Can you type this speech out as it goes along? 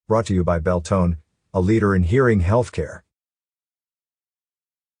Brought to you by Beltone, a leader in hearing healthcare.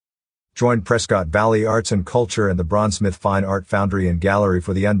 Join Prescott Valley Arts and Culture and the Bronzesmith Fine Art Foundry and Gallery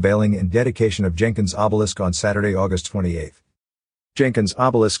for the unveiling and dedication of Jenkins' Obelisk on Saturday, August 28th. Jenkins'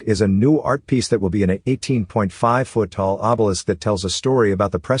 Obelisk is a new art piece that will be an 18.5-foot-tall obelisk that tells a story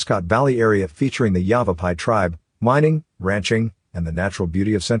about the Prescott Valley area featuring the Yavapai tribe, mining, ranching, and the natural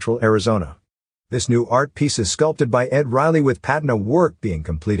beauty of central Arizona. This new art piece is sculpted by Ed Riley with patina work being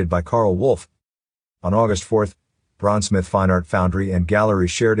completed by Carl Wolf. On August 4th, Bronzesmith Fine Art Foundry and Gallery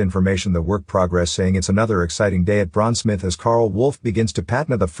shared information the work progress, saying it's another exciting day at Bronzesmith as Carl Wolf begins to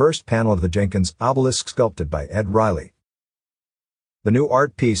patina the first panel of the Jenkins obelisk sculpted by Ed Riley. The new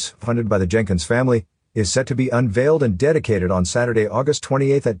art piece, funded by the Jenkins family, is set to be unveiled and dedicated on Saturday, August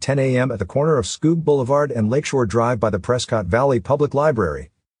 28th at 10 a.m. at the corner of Skoog Boulevard and Lakeshore Drive by the Prescott Valley Public Library.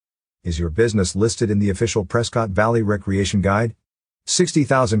 Is your business listed in the official Prescott Valley Recreation Guide?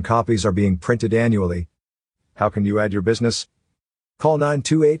 60,000 copies are being printed annually. How can you add your business? Call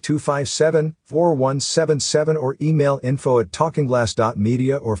 928-257-4177 or email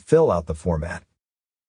info@talkingglass.media or fill out the format.